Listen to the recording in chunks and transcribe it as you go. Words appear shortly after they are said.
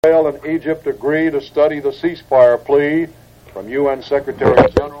Israel and Egypt agree to study the ceasefire plea from UN Secretary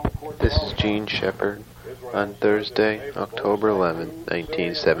General. This is Gene Shepard on Thursday, October 11,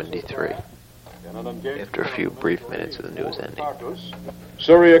 1973. After a few brief minutes of the news ending.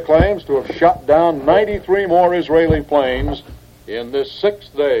 Syria claims to have shot down 93 more Israeli planes in this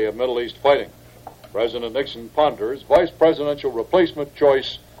sixth day of Middle East fighting. President Nixon ponders vice presidential replacement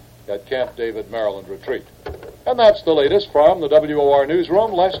choice at Camp David, Maryland retreat. And that's the latest from the WOR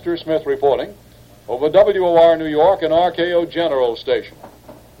newsroom. Lester Smith reporting over WOR New York and RKO General Station.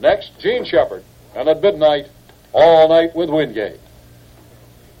 Next, Gene Shepard, and at midnight, All Night with Wingate.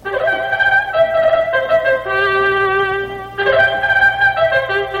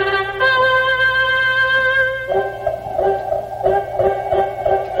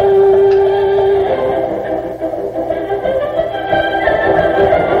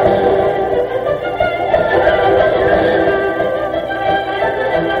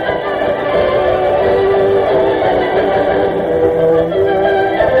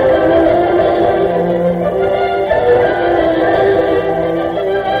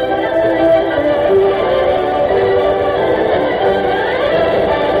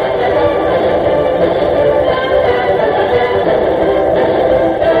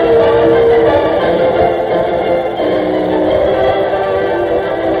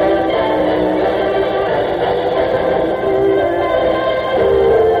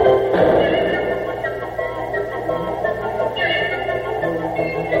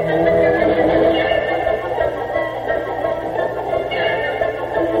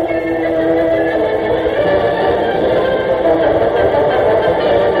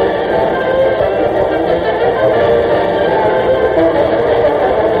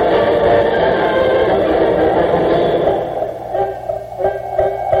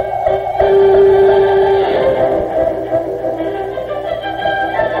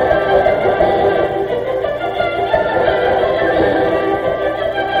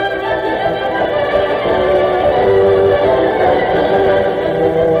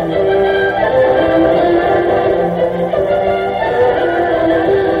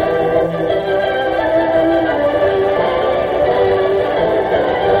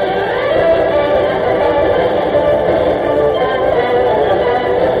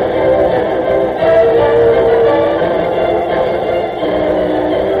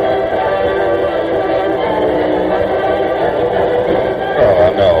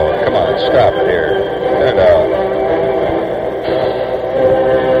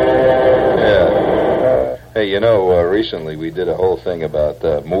 Recently we did a whole thing about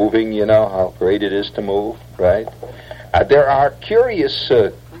moving, how great it is to move, right? There are curious,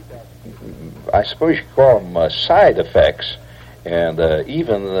 I suppose you call them side effects, and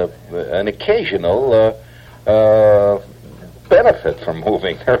even an occasional benefit from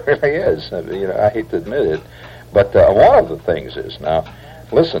moving. There really is. I hate to admit it, but one of the things is, now,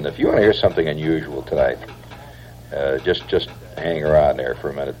 listen, if you want to hear something unusual tonight, just hang around there for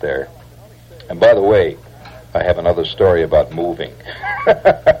a minute there. And by the way, I have another story about moving.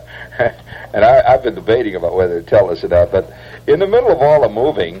 And I've been debating about whether to tell this or not, but in the middle of all the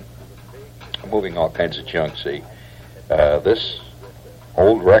moving all kinds of junk, see, this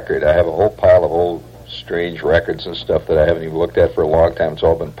old record, I have a whole pile of old strange records and stuff that I haven't even looked at for a long time. It's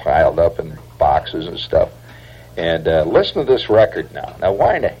all been piled up in boxes and stuff. And listen to this record now. Now,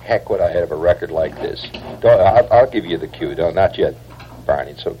 why in the heck would I have a record like this? I'll give you the cue. Not yet,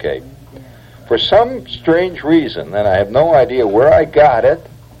 Barney. It's okay. For some strange reason, and I have no idea where I got it,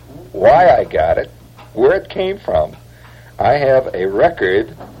 why I got it, where it came from, I have a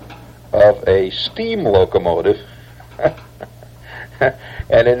record of a steam locomotive.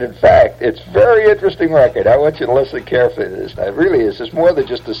 And in fact, it's a very interesting record. I want you to listen carefully to this. Now, it really is. It's more than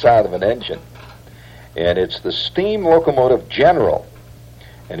just the sound of an engine. And it's the Steam Locomotive General.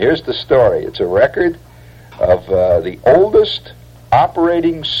 And here's the story. It's a record of the oldest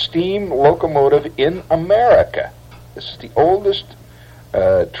operating steam locomotive in America. This is the oldest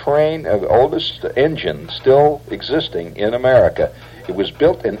oldest engine still existing in America. It was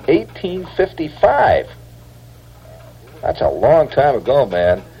built in 1855. That's a long time ago,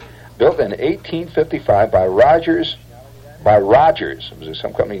 man. Built in 1855 by Rogers. It was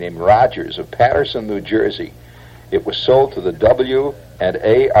some company named Rogers of Patterson, New Jersey. It was sold to the W&ARR,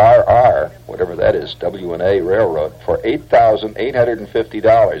 whatever that is, W&A Railroad, for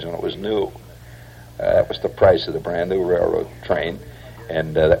 $8,850 when it was new. That was the price of the brand new railroad train,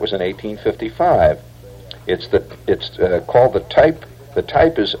 and that was in 1855. It's called the type. The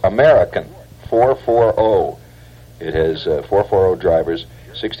type is American 440. It has 440 drivers,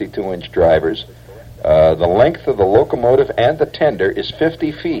 62-inch drivers. The length of the locomotive and the tender is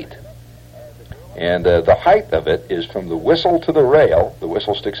 50 feet. And the height of it is from the whistle to the rail. The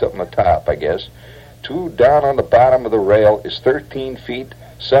whistle sticks up on the top, I guess. To down on the bottom of the rail is 13 feet,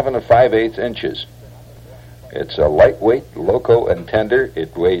 7 5/8 inches. It's a lightweight loco and tender.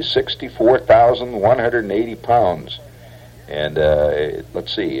 It weighs 64,180 pounds. And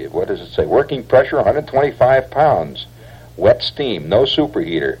let's see, what does it say? Working pressure, 125 pounds. Wet steam, no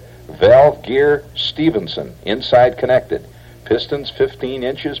superheater. Valve gear, Stevenson, inside connected. Pistons 15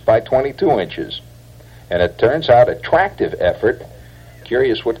 inches by 22 inches. And it turns out a tractive effort.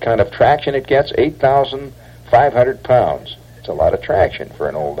 Curious what kind of traction it gets, 8,500 pounds. It's a lot of traction for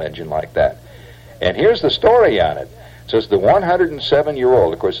an old engine like that. And here's the story on it. It says the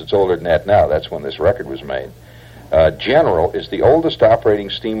 107-year-old, of course it's older than that now, that's when this record was made, General is the oldest operating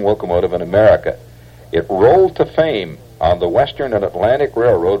steam locomotive in America. It rolled to fame on the Western and Atlantic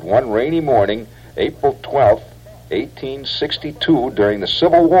Railroad one rainy morning, April 12th, 1862, during the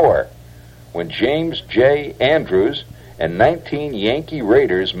Civil War, when James J. Andrews and 19 Yankee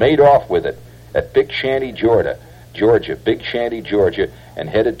Raiders made off with it at Big Shanty, Georgia, Big Shanty, Georgia, and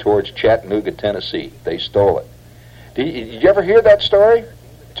headed towards Chattanooga, Tennessee. They stole it. Did you ever hear that story?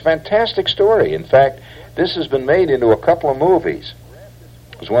 It's a fantastic story. In fact, this has been made into a couple of movies.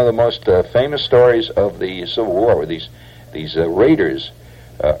 It was one of the most famous stories of the Civil War, where these raiders,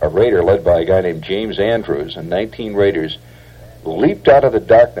 a raider led by a guy named James Andrews, and 19 raiders leaped out of the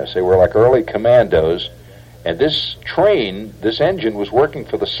darkness. They were like early commandos, and this train, this engine, was working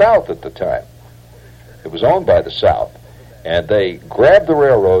for the South at the time. It was owned by the South, and they grabbed the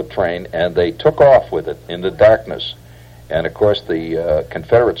railroad train and they took off with it in the darkness. And of course the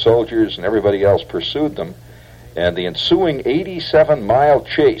Confederate soldiers and everybody else pursued them, and the ensuing 87-mile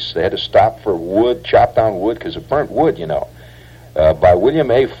chase, they had to stop for wood, chop down wood, because it burnt wood, you know, by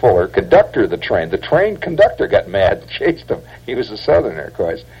William A. Fuller, conductor of the train. The train conductor got mad and chased him. He was a Southerner, of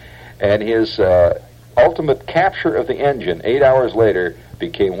course. And his ultimate capture of the engine 8 hours later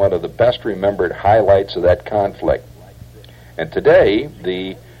became one of the best remembered highlights of that conflict. And today,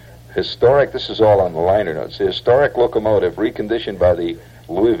 the historic, this is all on the liner notes, the historic locomotive reconditioned by the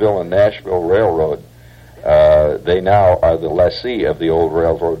Louisville and Nashville Railroad, they now are the lessee of the old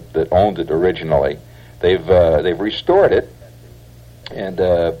railroad that owned it originally. They've restored it, and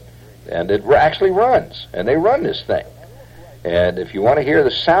it actually runs, and they run this thing. And if you want to hear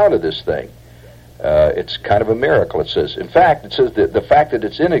the sound of this thing, it's kind of a miracle, it says. In fact, it says that the fact that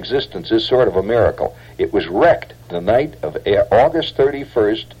it's in existence is sort of a miracle. It was wrecked the night of August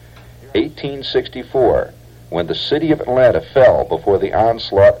 31st, 1864, when the city of Atlanta fell before the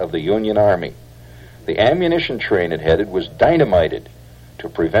onslaught of the Union Army. The ammunition train it headed was dynamited to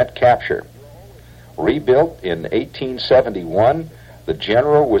prevent capture. Rebuilt in 1871, the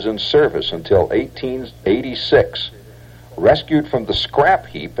General was in service until 1886. Rescued from the scrap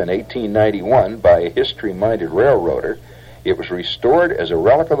heap in 1891 by a history-minded railroader, it was restored as a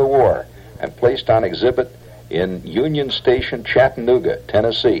relic of the war and placed on exhibit in Union Station, Chattanooga,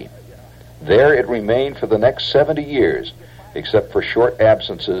 Tennessee. There it remained for the next 70 years, except for short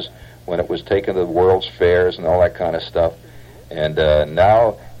absences when it was taken to the World's Fairs and all that kind of stuff. And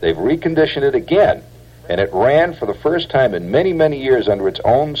now they've reconditioned it again, and it ran for the first time in many, many years under its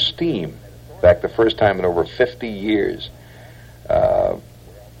own steam. In fact, the first time in over 50 years.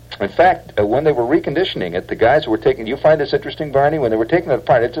 In fact, when they were reconditioning it, the guys who were taking, you find this interesting, Barney? When they were taking it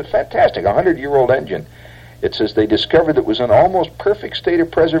apart, it's a fantastic 100-year-old engine. It says they discovered it was in almost perfect state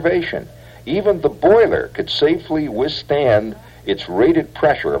of preservation. Even the boiler could safely withstand its rated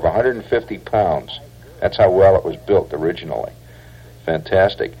pressure of 150 pounds. That's how well it was built originally.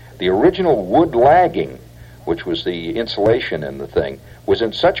 Fantastic. The original wood lagging, which was the insulation in the thing, was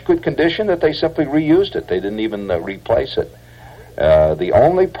in such good condition that they simply reused it. They didn't even replace it. The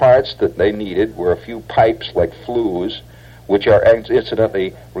only parts that they needed were a few pipes like flues, which are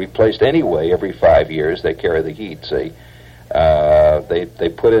incidentally replaced anyway every 5 years. They carry the heat, see. They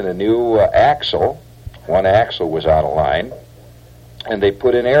put in a new axle. One axle was out of line. And they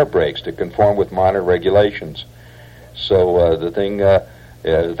put in air brakes to conform with modern regulations. So the thing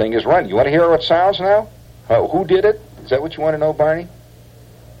is run. You want to hear how it sounds now? Who did it? Is that what you want to know, Barney?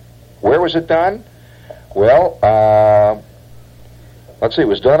 Where was it done? Well, let's see. It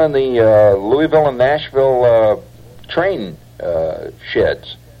was done in the Louisville and Nashville train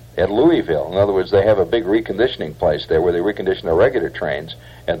sheds at Louisville. In other words, they have a big reconditioning place there where they recondition their regular trains,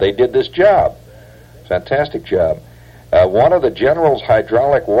 and they did this job. Fantastic job. One of the General's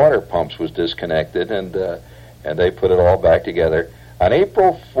hydraulic water pumps was disconnected, and they put it all back together. On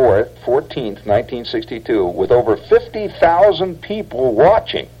April 14th, 1962, with over 50,000 people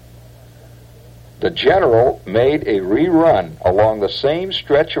watching, the General made a rerun along the same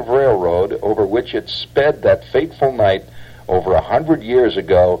stretch of railroad over which it sped that fateful night over 100 years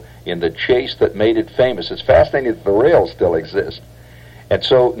ago in the chase that made it famous. It's fascinating that the rails still exist. And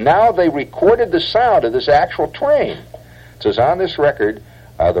so now they recorded the sound of this actual train. It says, on this record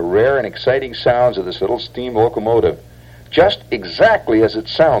are the rare and exciting sounds of this little steam locomotive, just exactly as it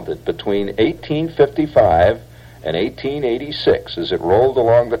sounded between 1855 and 1886 as it rolled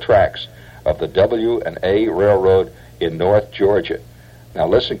along the tracks of the W&A Railroad in North Georgia. Now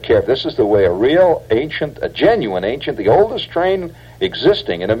listen carefully. This is the way a genuine ancient, the oldest train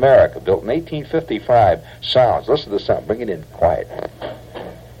existing in America, built in 1855, sounds. Listen to the sound. Bring it in quiet.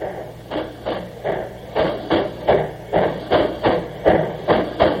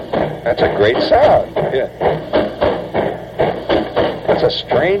 That's a great sound. Yeah. That's a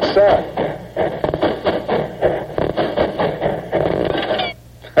strange sound.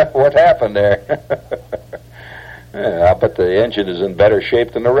 What happened there? I'll bet the engine is in better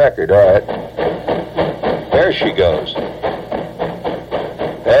shape than the record. All right. There she goes.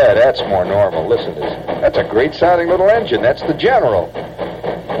 Yeah, that's more normal. Listen to this. That's a great sounding little engine. That's the General.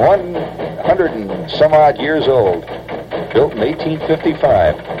 100 and some odd years old. Built in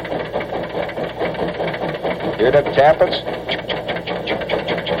 1855. Hear them tappets?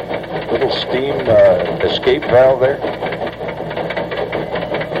 Little steam escape valve there.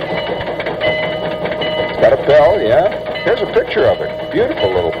 Got a bell, yeah. Here's a picture of it.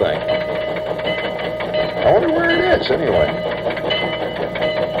 Beautiful little thing. I wonder where it is, anyway.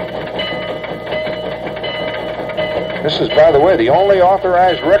 This is, by the way, the only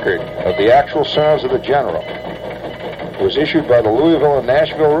authorized record of the actual sounds of the General. It was issued by the Louisville and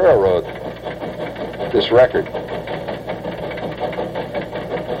Nashville Railroad, this record.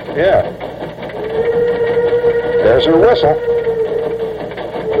 Yeah. There's her whistle.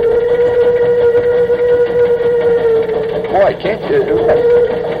 Boy, can't you do that?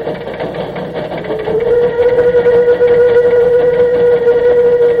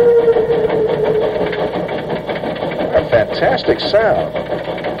 A fantastic sound.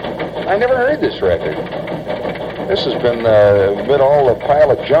 I never heard this record. This has been amid all the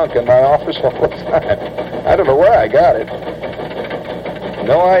pile of junk in my office all the time. I don't know where I got it.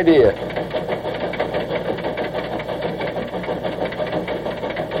 No idea.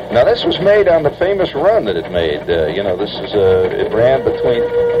 Now, this was made on the famous run that it made. This is, it ran between...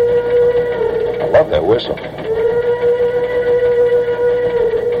 I love that whistle.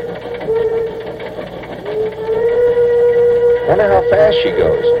 Wonder how fast she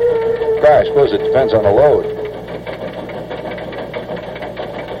goes. Well, I suppose it depends on the load.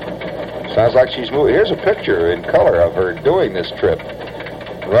 Sounds like she's moving. Here's a picture in color of her doing this trip,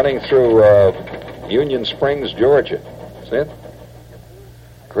 running through Union Springs, Georgia. See it?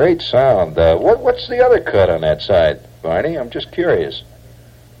 Great sound. What's the other cut on that side, Barney? I'm just curious.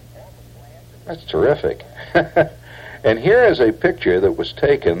 That's terrific. And here is a picture that was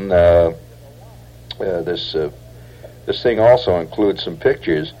taken. This thing also includes some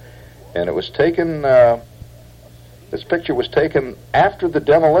pictures, and it was taken. This picture was taken after the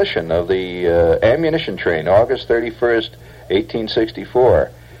demolition of the ammunition train, August 31st,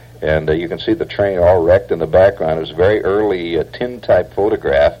 1864. And you can see the train all wrecked in the background. It was a very early tin-type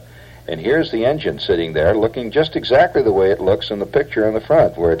photograph. And here's the engine sitting there looking just exactly the way it looks in the picture on the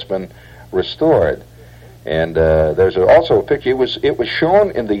front, where it's been restored. And there's also a picture. It was shown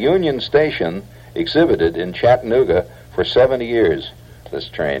in the Union Station, exhibited in Chattanooga for 70 years, this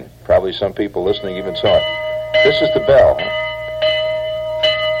train. Probably some people listening even saw it. This is the bell.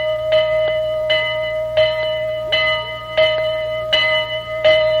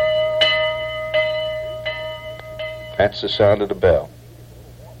 That's the sound of the bell.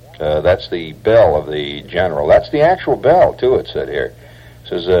 That's the bell of the General. That's the actual bell, too, it said here. It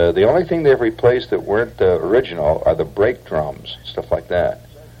says the only thing they've replaced that weren't original are the brake drums, stuff like that.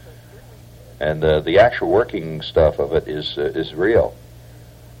 And the actual working stuff of it is real.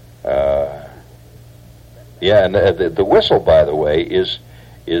 Yeah, and the whistle, by the way, is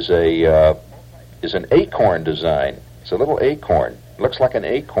an acorn design. It's a little acorn. It looks like an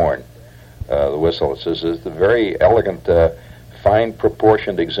acorn. The whistle. It says it's a very elegant, fine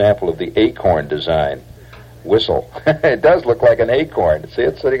proportioned example of the acorn design whistle. It does look like an acorn. See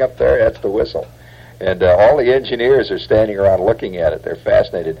it sitting up there? That's the whistle. And all the engineers are standing around looking at it. They're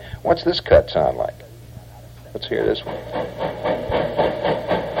fascinated. What's this cut sound like? Let's hear this one.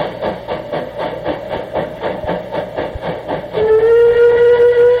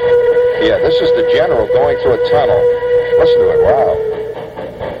 Yeah, this is the General going through a tunnel. Listen to it. Wow.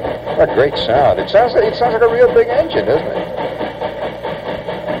 What a great sound. It sounds like a real big engine, doesn't it?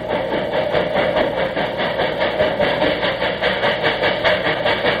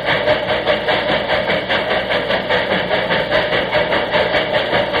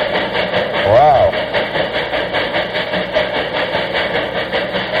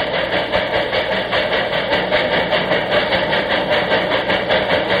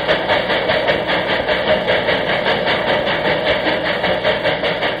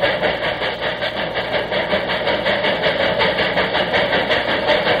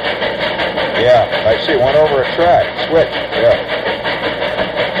 see, went over a track. Switch. Yeah.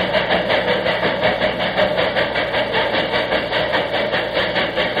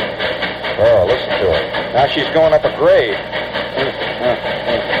 Oh, listen to her. Now she's going up a grade.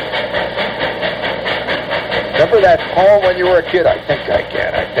 Remember that poem when you were a kid? I think I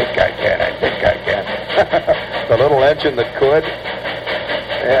can, I think I can, I think I can. The little engine that could?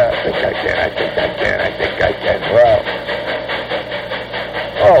 Yeah, I think I can, I think I can, I think I can. Wow.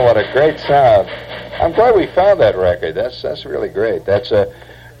 Oh, what a great sound. I'm glad we found that record. That's really great. That's an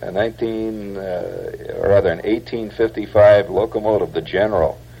 1855 Locomotive, the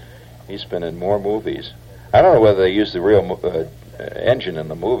General. He's been in more movies. I don't know whether they used the real engine in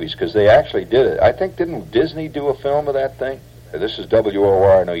the movies, because they actually did it. I think, didn't Disney do a film of that thing? This is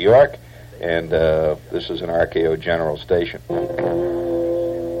WOR New York, and this is an RKO General station.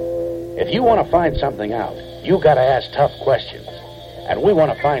 If you want to find something out, you got to ask tough questions. And we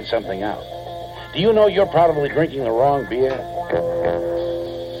want to find something out. Do you know you're probably drinking the wrong beer?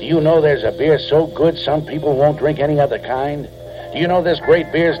 Do you know there's a beer so good some people won't drink any other kind? Do you know this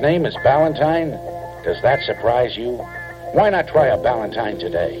great beer's name is Ballantine? Does that surprise you? Why not try a Ballantine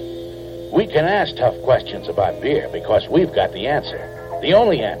today? We can ask tough questions about beer because we've got the answer. The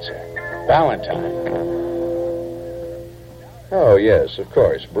only answer. Ballantine. Oh, yes, of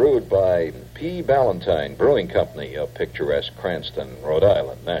course. Brewed by P. Ballantine Brewing Company of picturesque Cranston, Rhode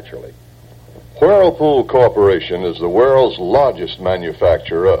Island, naturally. Whirlpool Corporation is the world's largest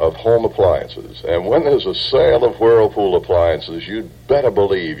manufacturer of home appliances. And when there's a sale of Whirlpool appliances, you'd better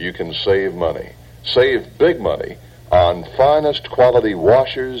believe you can save money. Save big money on finest quality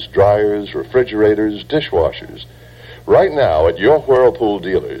washers, dryers, refrigerators, dishwashers. Right now at your Whirlpool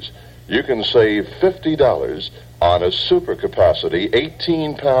dealers, you can save $50 on a super capacity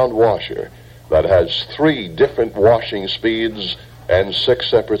 18-pound washer that has 3 different washing speeds and 6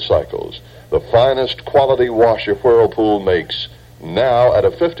 separate cycles. The finest quality washer Whirlpool makes, now at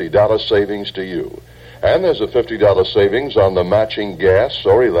a $50 savings to you. And there's a $50 savings on the matching gas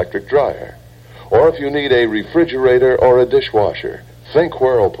or electric dryer. Or if you need a refrigerator or a dishwasher, think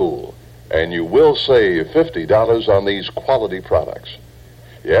Whirlpool, and you will save $50 on these quality products.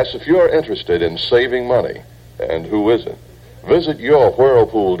 Yes, if you're interested in saving money, and who isn't, visit your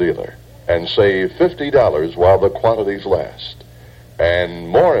Whirlpool dealer and save $50 while the quantities last. And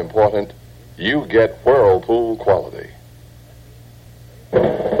more important, you get Whirlpool quality.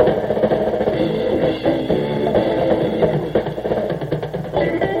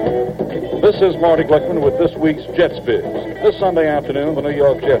 This is Marty Glickman with this week's Jets Biz. This Sunday afternoon, the New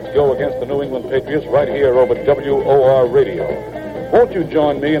York Jets go against the New England Patriots right here over WOR Radio. Won't you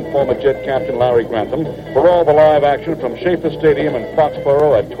join me and former Jet captain Larry Grantham for all the live action from Schaefer Stadium in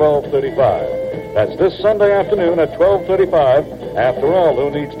Foxborough at 12:35? That's this Sunday afternoon at 12:35. After all, who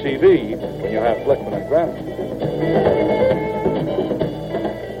needs TV when you have Glickman and Grantham?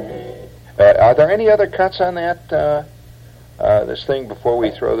 Are there any other cuts on that, this thing, before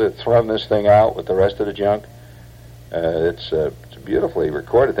we throw this thing out with the rest of the junk? It's a beautifully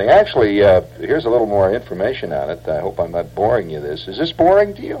recorded thing. Actually, here's a little more information on it. I hope I'm not boring you. Is this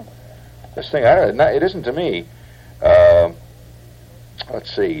boring to you? This thing, it isn't to me.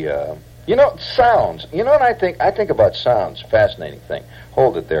 Let's see. Sounds. You know what I think? I think about sounds. Fascinating thing.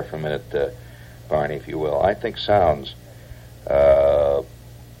 Hold it there for a minute, Barney, if you will. I think sounds,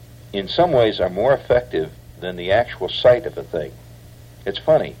 in some ways, are more effective than the actual sight of a thing. It's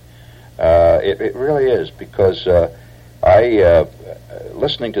funny. It really is, because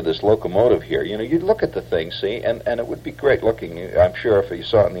listening to this locomotive here, you'd look at the thing, see, and it would be great looking. I'm sure if you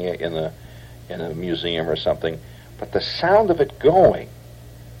saw it in a museum or something, but the sound of it going,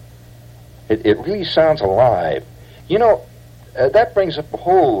 it really sounds alive. That brings up a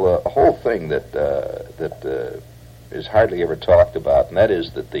whole thing that is hardly ever talked about, and that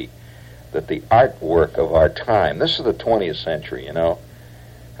is that the artwork of our time. This is the 20th century, I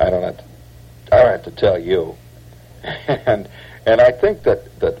don't have to tell you. and I think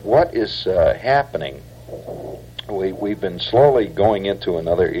that what is happening, we've been slowly going into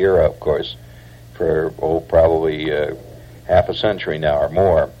another era, of course, for probably half a century now or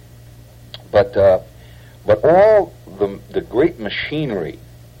more. But all the great machinery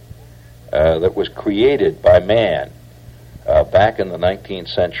that was created by man back in the 19th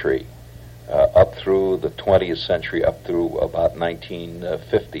century, up through the 20th century, up through about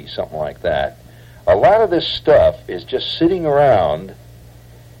 1950, something like that. A lot of this stuff is just sitting around,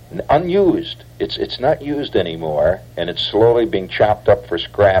 unused. It's not used anymore, and it's slowly being chopped up for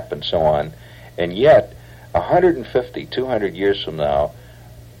scrap and so on. And yet, 150, 200 years from now,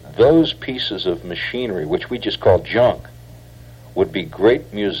 those pieces of machinery, which we just call junk, would be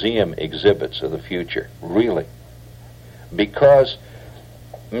great museum exhibits of the future, really. Because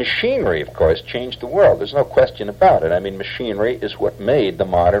machinery, of course, changed the world. There's no question about it. I mean, machinery is what made the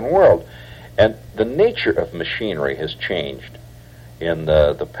modern world. And the nature of machinery has changed in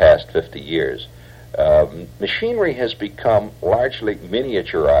the past 50 years. Machinery has become largely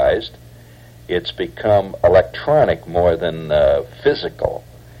miniaturized. It's become electronic more than physical.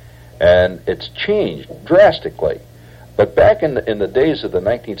 And it's changed drastically. But back in the days of the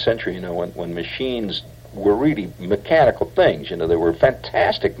 19th century, when machines were really mechanical things, they were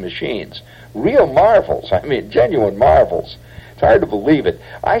fantastic machines, real marvels, I mean, genuine marvels. It's hard to believe it.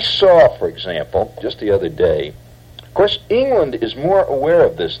 I saw, for example, just the other day, of course, England is more aware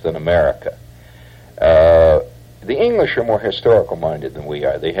of this than America. The English are more historical-minded than we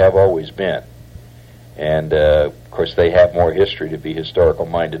are. They have always been. And, of course, they have more history to be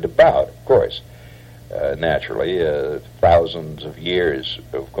historical-minded about, of course. Naturally, thousands of years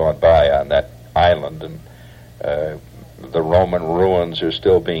have gone by on that island, and the Roman ruins are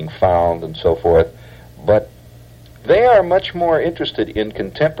still being found and so forth. But they are much more interested in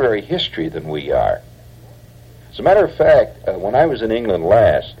contemporary history than we are. As a matter of fact, when I was in England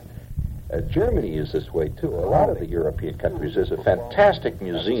last, Germany is this way too. A lot of the European countries. There's a fantastic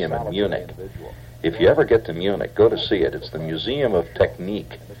museum in Munich. If you ever get to Munich, go to see it. It's the Museum of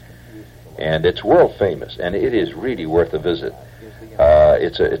Technique. And it's world famous, and it is really worth a visit.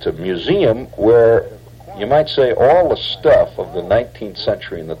 It's a museum where you might say all the stuff of the 19th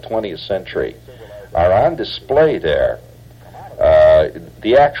century and the 20th century are on display there.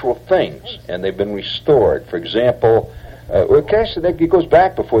 The actual things, and they've been restored. For example, it goes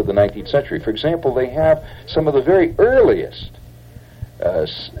back before the 19th century. For example, they have some of the very earliest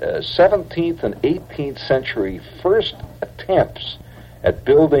 17th and 18th century first attempts at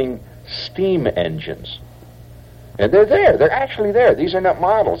building steam engines. And they're there. They're actually there. These are not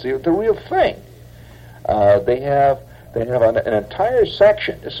models. They're the real thing. They have an entire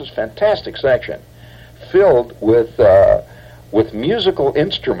section. This is a fantastic section filled with musical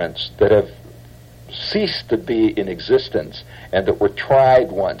instruments that have ceased to be in existence and that were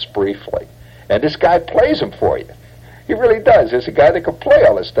tried once briefly. And this guy plays them for you. He really does. There's a guy that can play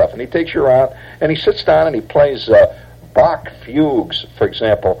all this stuff, and he takes you around, and he sits down and he plays Bach fugues, for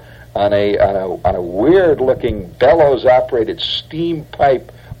example, on a weird-looking bellows-operated steam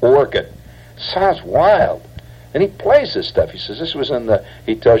pipe organ. Sounds wild. And he plays this stuff. He says this was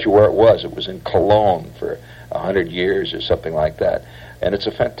he tells you where it was. It was in Cologne for 100 years or something like that. And it's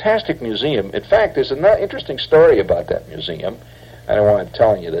a fantastic museum. In fact, there's an interesting story about that museum. I don't want to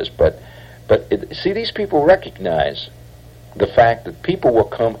tell you this, but see, these people recognize the fact that people will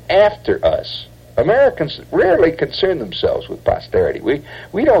come after us. Americans rarely concern themselves with posterity.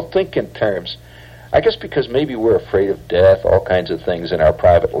 We don't think in terms, I guess because maybe we're afraid of death, all kinds of things in our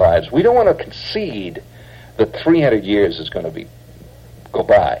private lives. We don't want to concede that 300 years is going to go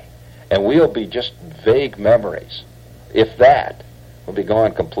by, and we'll be just vague memories. If that, we'll be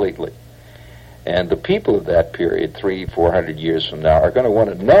gone completely. And the people of that period, 300-400 years from now, are going to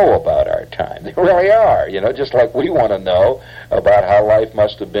want to know about our time. They really are, just like we want to know about how life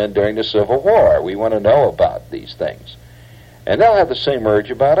must have been during the Civil War. We want to know about these things. And they'll have the same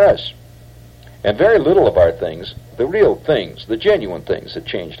urge about us. And very little of our things, the real things, the genuine things that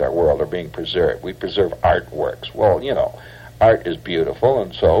changed our world, are being preserved. We preserve artworks. Well, art is beautiful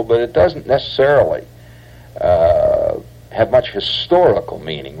and so, but it doesn't necessarily have much historical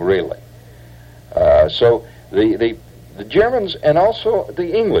meaning, really. So the Germans and also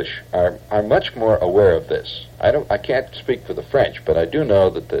the English are much more aware of this. I can't speak for the French, but I do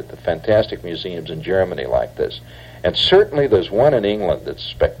know that the fantastic museums in Germany like this. And certainly there's one in England that's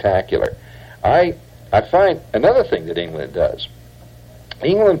spectacular. I find another thing that England does.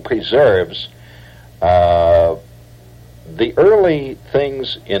 England preserves the early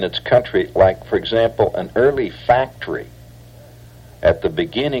things in its country, like, for example, an early factory at the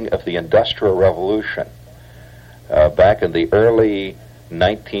beginning of the Industrial Revolution, back in the early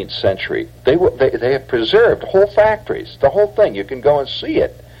 19th century. They have preserved whole factories, the whole thing. You can go and see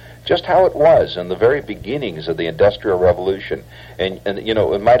it, just how it was in the very beginnings of the Industrial Revolution. And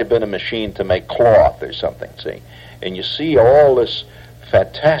it might have been a machine to make cloth or something, see? And you see all this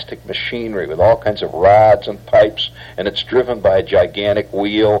fantastic machinery with all kinds of rods and pipes, and it's driven by a gigantic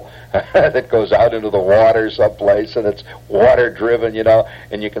wheel that goes out into the water someplace, and it's water-driven,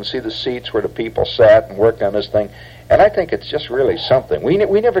 and you can see the seats where the people sat and worked on this thing. And I think it's just really something. We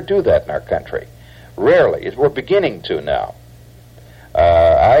never do that in our country. Rarely. We're beginning to now.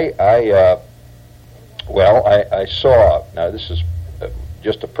 I saw, now this is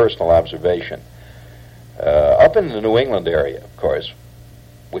just a personal observation, Up in the New England area, of course,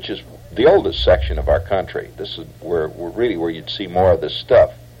 which is the oldest section of our country. This is where you'd see more of this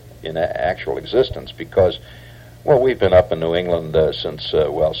stuff in actual existence because, well, we've been up in New England since the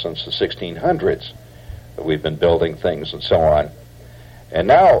 1600s. We've been building things and so on. And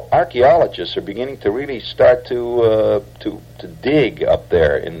now archaeologists are beginning to really start to dig up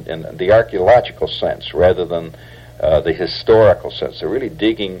there in the archaeological sense rather than the historical sense. They're really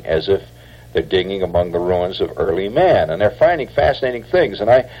digging as if they're digging among the ruins of early man, and they're finding fascinating things. And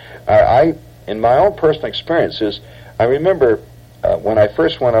I in my own personal experiences, I remember when I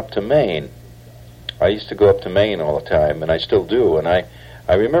first went up to Maine. I used to go up to Maine all the time, and I still do. And I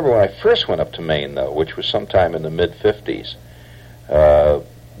remember when I first went up to Maine, though, which was sometime in the mid-'50s,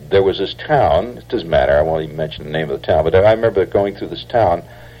 there was this town. It doesn't matter. I won't even mention the name of the town. But I remember going through this town,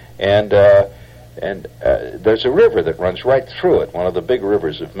 and there's a river that runs right through it, one of the big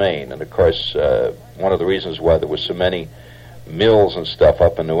rivers of Maine. And, of course, one of the reasons why there was so many mills and stuff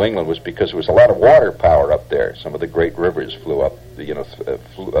up in New England was because there was a lot of water power up there. Some of the great rivers flowed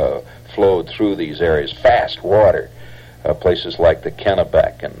through these areas, fast water. Places like the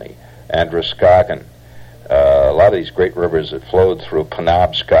Kennebec and the Androscoggin. A lot of these great rivers that flowed through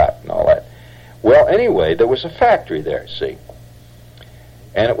Penobscot and all that. Well, anyway, there was a factory there, see.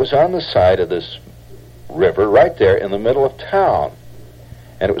 And it was on the side of this river right there in the middle of town.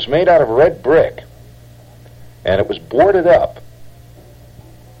 And it was made out of red brick. And it was boarded up.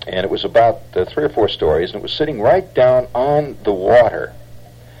 And it was about 3 or 4 stories, and it was sitting right down on the water.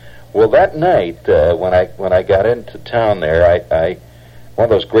 Well, that night, when I got into town there, I one of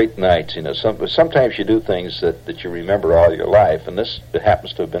those great nights, sometimes you do things that you remember all your life, and this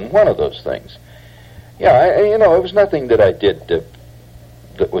happens to have been one of those things. Yeah, it was nothing that I did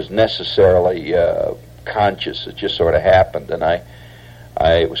that was necessarily conscious. It just sort of happened, and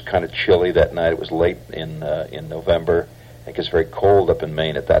it was kind of chilly that night. It was late in November. I think it's very cold up in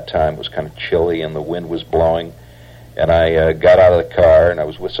Maine at that time. It was kind of chilly, and the wind was blowing. And I got out of the car, and I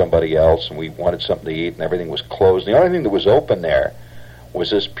was with somebody else, and we wanted something to eat, and everything was closed. The only thing that was open there was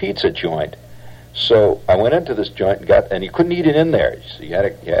this pizza joint. So I went into this joint and you couldn't eat it in there. So you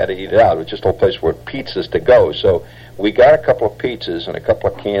had to eat it out. It was just a place for pizzas to go. So we got a couple of pizzas and a couple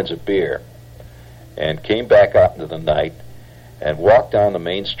of cans of beer, and came back out into the night and walked down the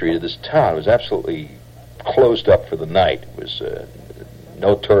main street of this town. It was absolutely closed up for the night. It was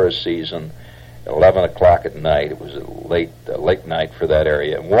no tourist season. 11 o'clock at night. It was a late night for that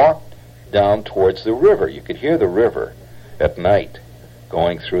area. And walked down towards the river. You could hear the river at night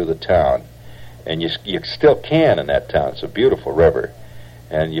going through the town. And you still can in that town. It's a beautiful river.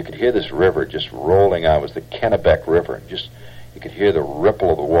 And you could hear this river just rolling on. It was the Kennebec River. You could hear the ripple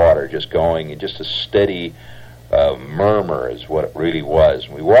of the water just going, and just a steady murmur is what it really was.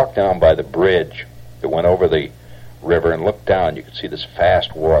 We walked down by the bridge that went over the river and looked down. You could see this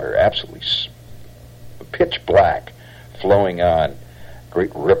fast water, absolutely pitch black, flowing on,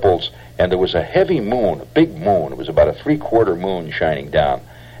 great ripples, and there was a heavy moon, a big moon. It was about a 3/4 moon shining down,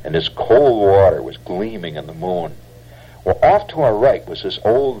 and this cold water was gleaming in the moon. Well, off to our right was this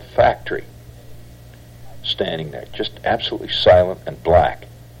old factory standing there, just absolutely silent and black,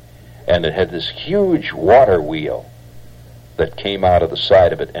 and it had this huge water wheel that came out of the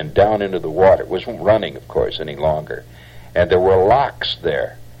side of it and down into the water. It wasn't running, of course, any longer, and there were locks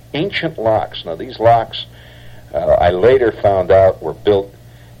there. Ancient locks. Now, these locks, I later found out, were built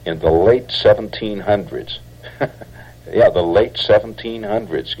in the late 1700s. Yeah, the late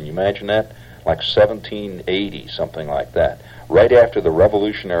 1700s. Can you imagine that? Like 1780, something like that. Right after the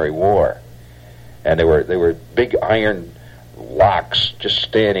Revolutionary War. And they were big iron locks just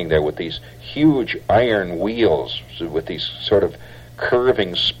standing there with these huge iron wheels with these sort of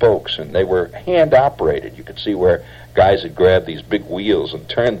curving spokes, and they were hand-operated. You could see where guys had grabbed these big wheels and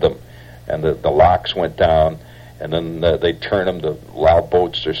turned them, and the locks went down, and then they'd turn them to allow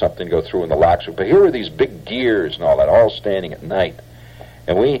boats or something to go through, and the locks would... But here were these big gears and all that, all standing at night.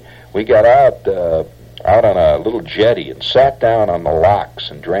 And we got out on a little jetty and sat down on the locks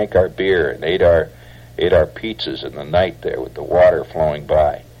and drank our beer and ate our pizzas in the night there with the water flowing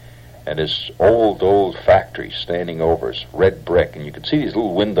by. And this old factory standing over us, red brick, and you could see these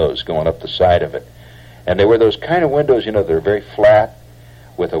little windows going up the side of it. And they were those kind of windows, that are very flat,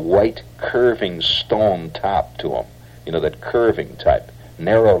 with a white curving stone top to them. That curving type,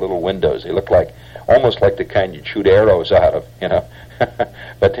 narrow little windows. They look almost like the kind you'd shoot arrows out of,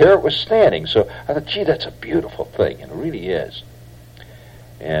 But there it was standing, so I thought, gee, that's a beautiful thing, and it really is.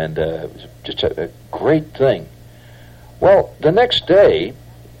 And it was just a great thing. Well, the next day,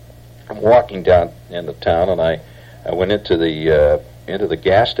 I'm walking down into town, and I went into the into the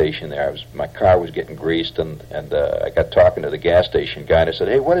gas station there. My car was getting greased, and I got talking to the gas station guy, and I said,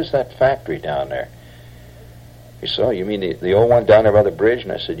 "Hey, what is that factory down there?" He said, "Oh, you mean the old one down there by the bridge?"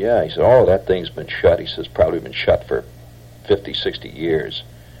 And I said, "Yeah." He said, "Oh, that thing's been shut." He says, "Probably been shut for 50, 60 years."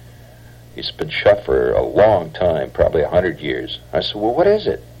 It's been shut for a long time, probably 100 years. I said, "Well, what is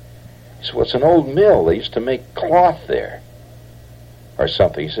it?" He said, "Well, it's an old mill. They used to make cloth there." Or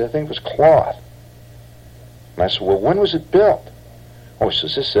something. He said, "I think it was cloth." And I said, "Well, when was it built?" Oh, he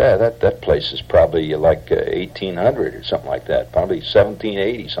says, that place is probably like 1800 or something like that. Probably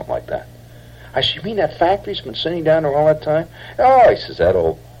 1780, something like that. I said, "You mean that factory's been sitting down there all that time?" "Oh," he says, "that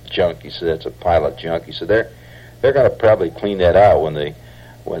old junk." He said, "That's a pile of junk." He said, They're going to probably clean that out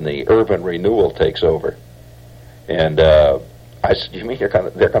when the urban renewal takes over." And I said, "You mean they're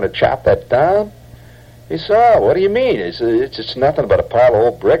going to chop that down?" He said, "Oh, what do you mean?" He said, "It's nothing but a pile of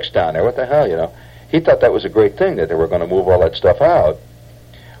old bricks down there. What the hell, you know?" He thought that was a great thing, that they were going to move all that stuff out.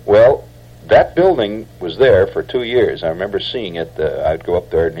 Well, that building was there for 2 years. I remember seeing it. I'd go up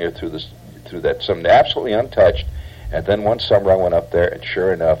there near through that, something absolutely untouched. And then one summer I went up there, and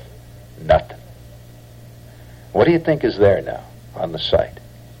sure enough, nothing. What do you think is there now on the site?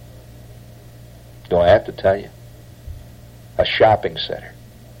 Do I have to tell you? A shopping center.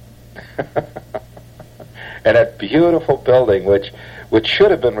 And that beautiful building, which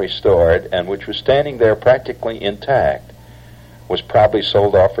should have been restored and which was standing there practically intact, was probably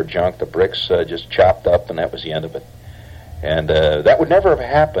sold off for junk. The bricks just chopped up, and that was the end of it. And that would never have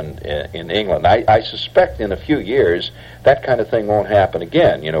happened in England. I suspect in a few years that kind of thing won't happen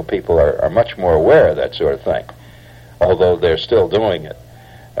again. You know, people are much more aware of that sort of thing, although they're still doing it.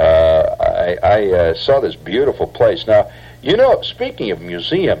 I saw this beautiful place. Now, you know, speaking of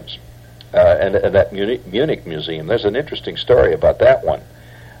museums, and that Munich museum, there's an interesting story about that one.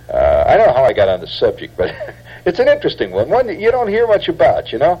 I don't know how I got on the subject, but it's an interesting one that you don't hear much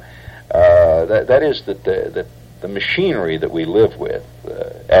about, you know. That is that the machinery that we live with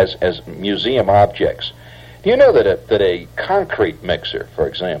as museum objects. Do you know that a concrete mixer, for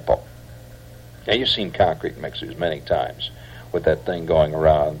example, now you've seen concrete mixers many times with that thing going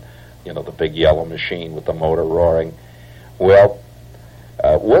around, you know, the big yellow machine with the motor roaring. Well,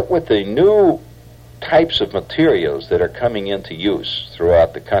 what with the new types of materials that are coming into use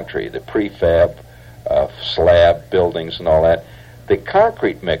throughout the country, the prefab slab buildings and all that, the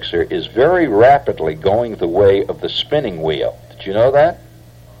concrete mixer is very rapidly going the way of the spinning wheel. Did you know that?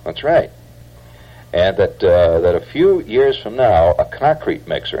 That's right. And that a few years from now, a concrete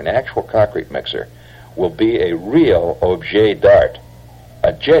mixer, an actual concrete mixer, will be a real objet d'art,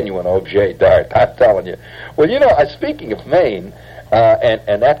 a genuine objet d'art, I'm telling you. Well, you know, speaking of Maine,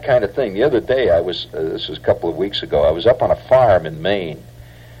 and that kind of thing, the other day this was a couple of weeks ago, I was up on a farm in Maine.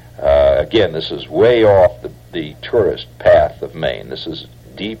 Again, this is way off the tourist path of Maine. This is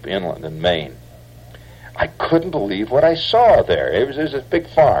deep inland in Maine. I couldn't believe what I saw there. It was a big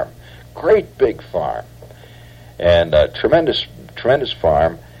farm, great big farm, and a tremendous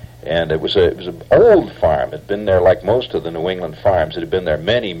farm. And it was an old farm. It had been there like most of the New England farms. It had been there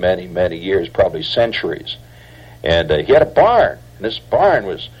many, many, many years, probably centuries. And he had a barn. And this barn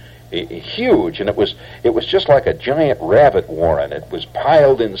was huge, and it was just like a giant rabbit warren. It was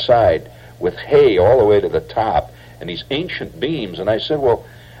piled inside with hay all the way to the top, and these ancient beams. And I said, well,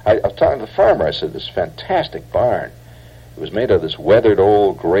 I was talking to the farmer. I said, this fantastic barn. It was made of this weathered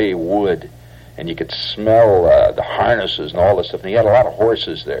old gray wood, and you could smell the harnesses and all this stuff. And he had a lot of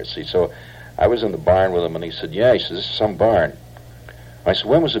horses there, see. So I was in the barn with him, and he said, yeah, he says, this is some barn. I said,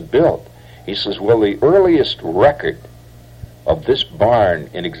 when was it built? He says, well, the earliest record of this barn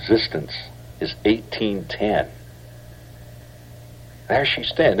in existence is 1810. There she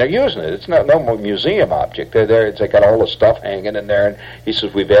stands. They're using it. It's no museum object. They're there. They got all the stuff hanging in there. And he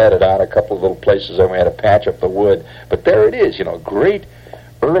says, we've added on a couple of little places, and we had to patch up the wood. But there it is, you know, great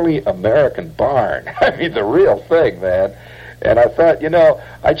early American barn. I mean, the real thing, man. And I thought, you know,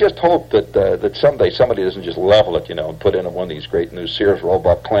 I just hope that someday somebody doesn't just level it, you know, and put in one of these great new Sears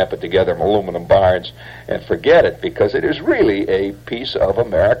Roebuck, clamp it together, aluminum barns, and forget it, because it is really a piece of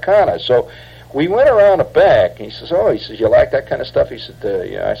Americana. So we went around the back, and he says, you like that kind of stuff? He said,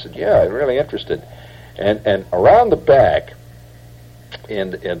 yeah. I said, yeah, I'm really interested. And around the back,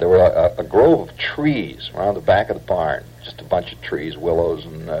 and there were a grove of trees around the back of the barn, just a bunch of trees, willows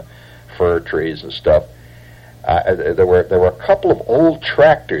and fir trees and stuff. There were a couple of old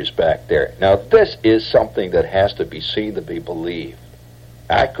tractors back there. Now, this is something that has to be seen to be believed.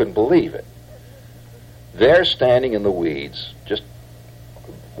 I couldn't believe it. They're standing in the weeds.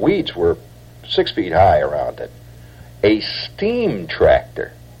 Weeds were 6 feet high around it. A steam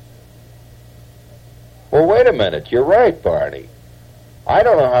tractor. Well, wait a minute. You're right, Barney. I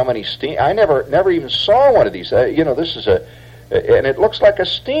don't know how many steam. I never even saw one of these. This is and it looks like a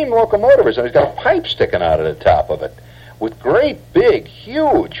steam locomotive. It's got a pipe sticking out of the top of it, with great, big,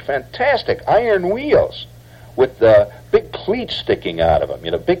 huge, fantastic iron wheels, with big cleats sticking out of them.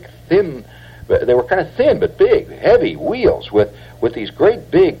 Big, thin. They were kind of thin but big, heavy wheels with these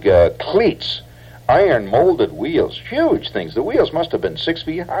great big cleats, iron molded wheels, huge things. The wheels must have been 6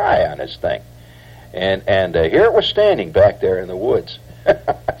 feet high on this thing, and here it was standing back there in the woods.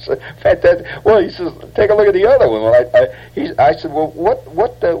 I said, fantastic. Well, he says, take a look at the other one. Well, I said, well,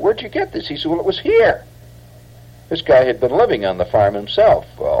 where'd you get this? He said, well, it was here. This guy had been living on the farm himself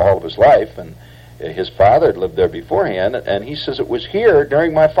all of his life, and his father had lived there beforehand, and he says it was here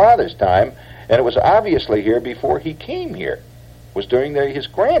during my father's time, and it was obviously here before he came here. It was during his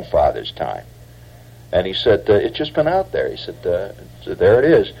grandfather's time. And he said, it's just been out there. He said, so there it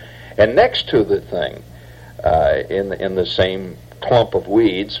is. And next to the thing, in the same clump of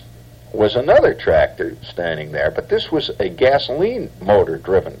weeds, was another tractor standing there, but this was a gasoline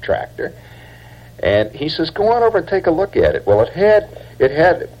motor-driven tractor. And he says, go on over and take a look at it. Well, it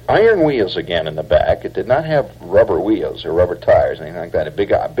had iron wheels again in the back. It did not have rubber wheels or rubber tires, anything like that.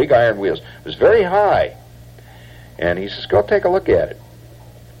 Big iron wheels. It was very high. And he says, go take a look at it.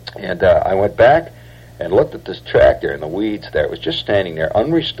 And I went back and looked at this tractor in the weeds there. It was just standing there,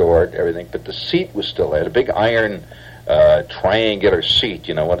 unrestored, everything, but the seat was still there. It had a big iron triangular seat,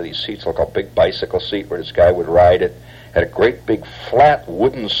 one of these seats like a big bicycle seat where this guy would ride it. Had a great big flat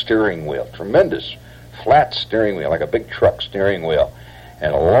wooden steering wheel, tremendous flat steering wheel, like a big truck steering wheel,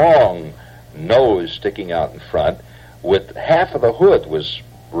 and a long nose sticking out in front, with half of the hood was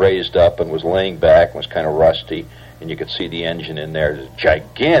raised up and was laying back and was kind of rusty, and you could see the engine in there. There's a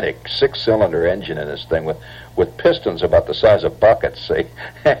gigantic 6-cylinder engine in this thing with pistons about the size of buckets, see?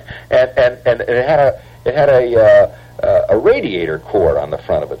 and it had a radiator core on the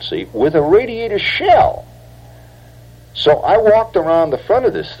front of it, see, with a radiator shell. So I walked around the front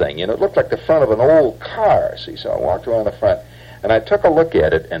of this thing. It looked like the front of an old car, see. So I walked around the front, and I took a look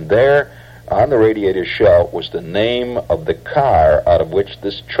at it, and there on the radiator shell was the name of the car out of which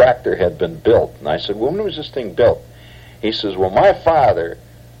this tractor had been built. And I said, well, when was this thing built? He says, well, my father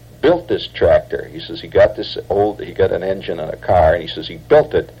built this tractor. He says he got an engine and a car, and he says he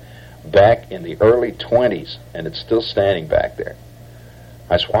built it back in the early 20s, and it's still standing back there.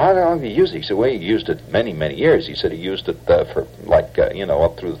 I said, well, how long did he use it? He said, well, he used it many, many years. He said he used it for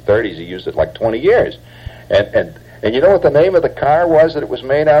up through the 30s. He used it like 20 years. And you know what the name of the car was that it was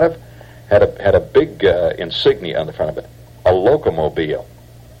made out of? Had a big insignia on the front of it. A Locomobile.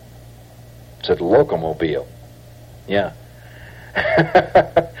 It said Locomobile. Yeah.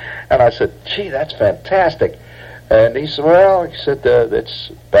 And I said, gee, that's fantastic. And he said, well,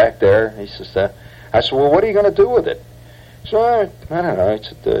 it's back there. He says, I said, well, what are you going to do with it? So I don't know.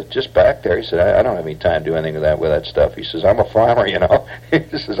 It's just back there. He said, I don't have any time to do anything with that stuff. He says, I'm a farmer, He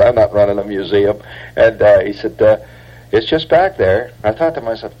says, I'm not running a museum. And he said, it's just back there. I thought to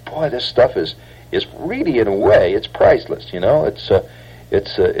myself, boy, this stuff is really, in a way, it's priceless. It's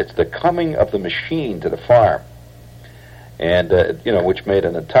the coming of the machine to the farm, and which made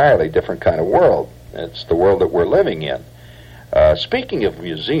an entirely different kind of world. It's the world that we're living in. Speaking of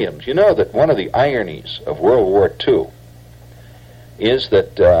museums, you know that one of the ironies of World War II is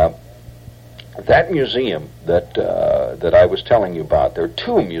that that museum that I was telling you about, there are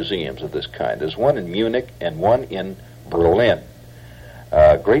 2 museums of this kind. There's one in Munich and one in Berlin.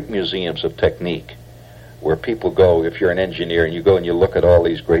 Great museums of technique where people go, if you're an engineer, and you go and you look at all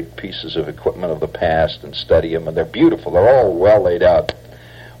these great pieces of equipment of the past and study them, and they're beautiful. They're all well laid out.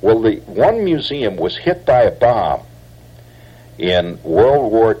 Well, the one museum was hit by a bomb in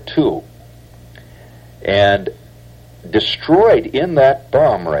World War II, and destroyed in that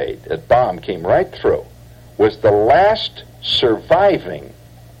bomb raid, that bomb came right through, was the last surviving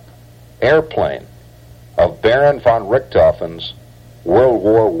airplane of Baron von Richthofen's World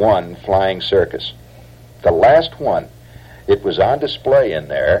War I flying circus. The last one. It was on display in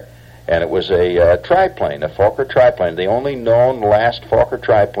there, and it was a triplane, a Fokker triplane, the only known last Fokker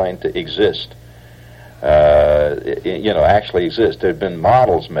triplane to exist. Actually exist. There have been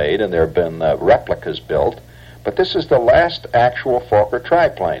models made, and there have been replicas built, but this is the last actual Fokker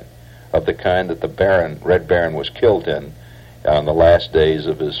triplane of the kind that the Red Baron was killed in on the last days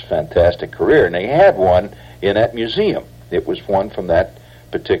of his fantastic career. And they had one in that museum. It was one from that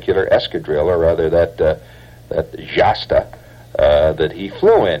particular escadrille, or rather that Jasta that he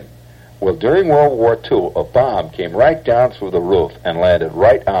flew in. Well, during World War II, a bomb came right down through the roof and landed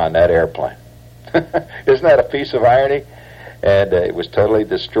right on that airplane. Isn't that a piece of irony? And it was totally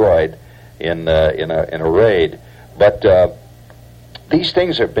destroyed in a raid. But these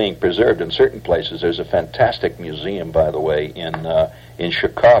things are being preserved in certain places. There's a fantastic museum, by the way, in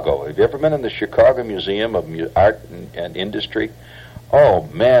Chicago. Have you ever been in the Chicago Museum of Art and Industry? Oh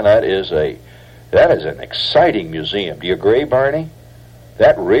man, that is an exciting museum. Do you agree, Barney?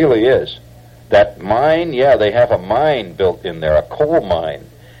 That really is. That mine, yeah, they have a mine built in there, a coal mine,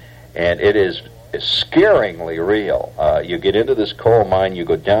 and it is scaringly real. You get into this coal mine, you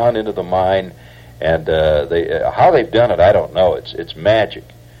go down into the mine, and how they've done it, I don't know. It's magic.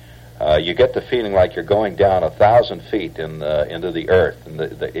 You get the feeling like you're going down 1,000 feet into the earth, and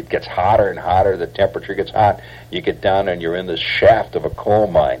it gets hotter and hotter. The temperature gets hot. You get down there, and you're in this shaft of a coal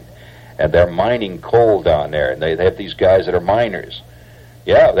mine, and they're mining coal down there, and they have these guys that are miners.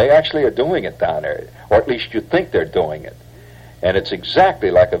 Yeah, they actually are doing it down there, or at least you think they're doing it. And it's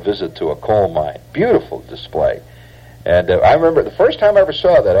exactly like a visit to a coal mine. Beautiful display. And I remember the first time I ever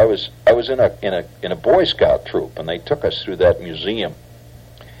saw that, I was in a Boy Scout troop, and they took us through that museum.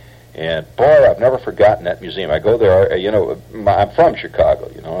 And boy, I've never forgotten that museum. I go there, I'm from Chicago,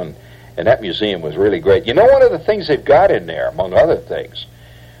 and that museum was really great. You know, one of the things they've got in there, among other things,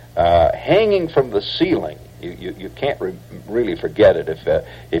 hanging from the ceiling. You can't really forget it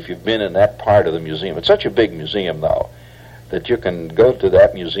if you've been in that part of the museum. It's such a big museum, though, that you can go to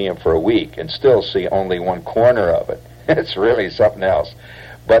that museum for a week and still see only one corner of it. It's really something else.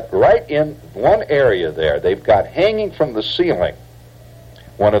 But right in one area there, they've got hanging from the ceiling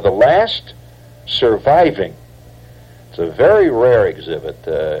one of the last surviving. It's a very rare exhibit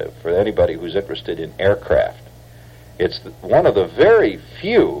for anybody who's interested in aircraft. It's one of the very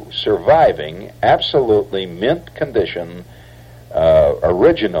few surviving, absolutely mint condition,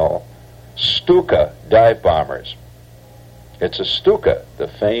 original Stuka dive bombers. It's a Stuka, the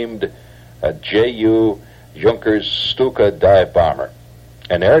famed J.U. Junkers Stuka dive bomber.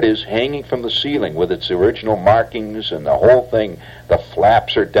 And there it is, hanging from the ceiling with its original markings and the whole thing. The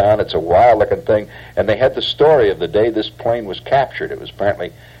flaps are down. It's a wild-looking thing. And they had the story of the day this plane was captured. It was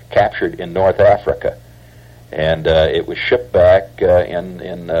apparently captured in North Africa. And it was shipped back in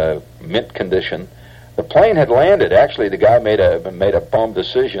mint condition. The plane had landed. Actually, the guy made a bum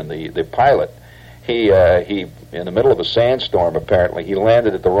decision. The pilot, he in the middle of a sandstorm, apparently, he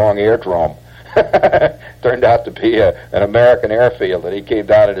landed at the wrong airdrome. Turned out to be an American airfield, and he came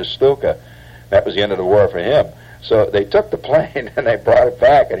down in his Stuka. That was the end of the war for him. So they took the plane and they brought it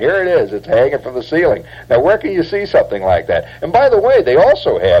back, and here it is. It's hanging from the ceiling. Now, where can you see something like that? And by the way, they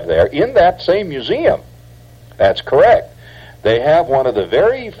also have there, in that same museum, that's correct, they have one of the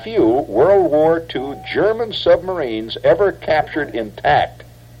very few World War II German submarines ever captured intact.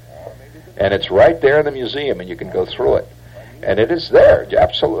 And it's right there in the museum, and you can go through it. And it is there,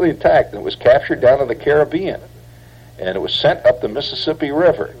 absolutely intact. And it was captured down in the Caribbean. And it was sent up the Mississippi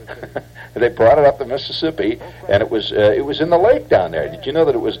River. They brought it up the Mississippi, and it was in the lake down there. Did you know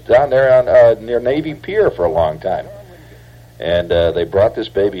that it was down there on near Navy Pier for a long time? And they brought this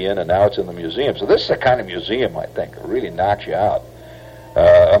baby in, and now it's in the museum. So this is the kind of museum, I think, that really knocks you out.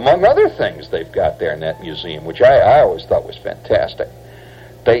 Among other things they've got there in that museum, which I always thought was fantastic,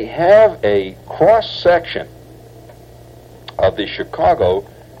 they have a cross-section of the Chicago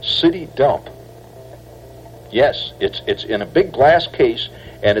city dump. Yes, it's in a big glass case,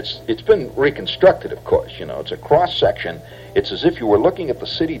 and it's been reconstructed, of course. It's a cross section. It's as if you were looking at the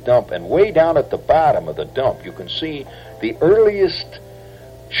city dump, and way down at the bottom of the dump, you can see the earliest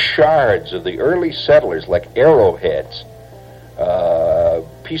shards of the early settlers, like arrowheads,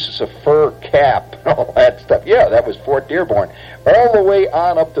 pieces of fur cap, all that stuff. Yeah, that was Fort Dearborn, all the way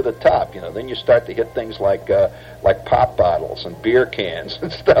on up to the top. Then you start to hit things like pop bottles and beer cans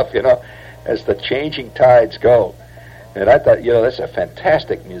and stuff. As the changing tides go. And I thought, that's a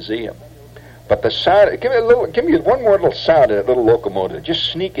fantastic museum. But the sound, give me one more little sound of that little locomotive.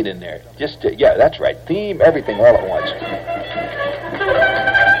 Just sneak it in there. Yeah, that's right. Theme, everything all at once.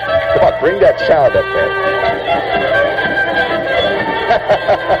 Come on, bring that sound up there.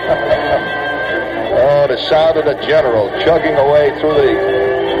 Oh, the sound of the general chugging away through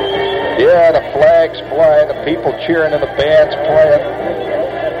the flags flying, the people cheering, and the bands playing.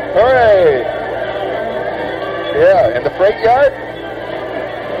 Hooray! Yeah, in the freight yard?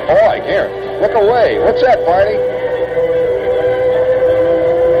 Oh, I hear it. Look away. What's that, Barney?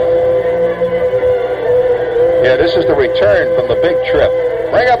 Yeah, this is the return from the big trip.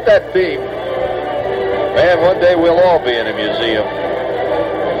 Bring up that theme. Man, one day we'll all be in a museum.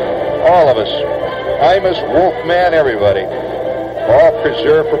 All of us. Imus, Wolfman, everybody. All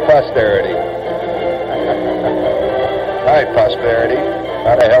preserved for posterity. Hi, posterity.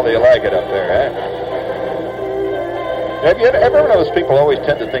 How the hell do you like it up there, huh? Have you ever noticed people always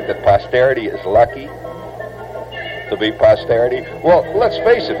tend to think that posterity is lucky? to be posterity. Well, let's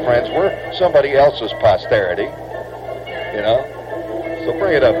face it, friends, we're somebody else's posterity. You know? So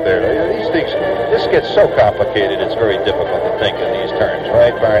bring it up there. These things, this gets so complicated, it's very difficult to think in these terms.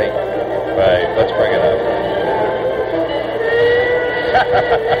 Right, Barney? Right. Let's bring it up.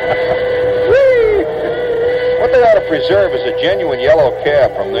 What they ought to preserve is a genuine yellow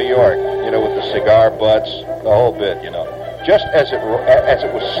cab from New York, you know, with the cigar butts, the whole bit, you know. Just as it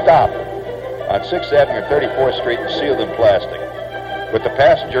was stopped on 6th Avenue and 34th Street and sealed in plastic, with the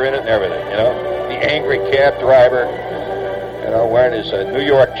passenger in it and everything, you know. The angry cab driver, you know, wearing his New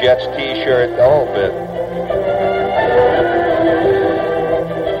York Jets T-shirt, the whole bit.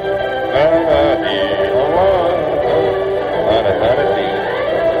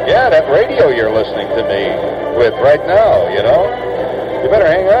 Yeah, that radio you're listening to me with right now, you know. You better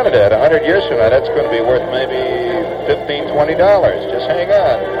hang on to that. 100 years from now, that's going to be worth maybe $15, $20. Just hang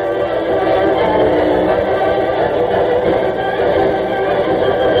on.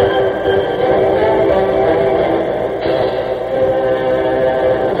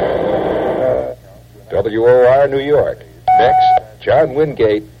 WOR New York. Next, John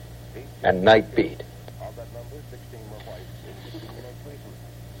Wingate and Night Beat.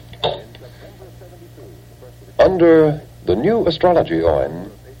 Under the new astrology,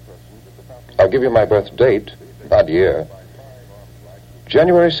 Owen, I'll give you my birth date, not year.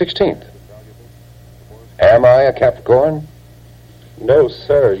 January 16th. Am I a Capricorn? No,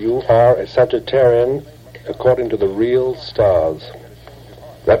 sir. You are a Sagittarian according to the real stars.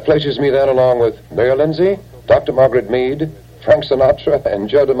 That places me then along with Mayor Lindsay, Dr. Margaret Mead, Frank Sinatra, and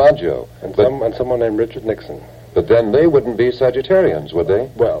Joe DiMaggio. And someone named Richard Nixon. But then they wouldn't be Sagittarians, would they?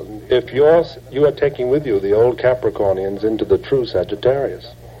 Well, if you are taking with you the old Capricornians into the true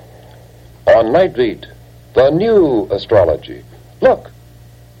Sagittarius. On Night Beat, the new astrology. Look,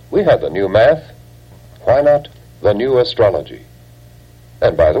 we have the new math. Why not the new astrology?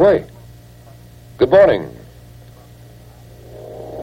 And by the way, good morning.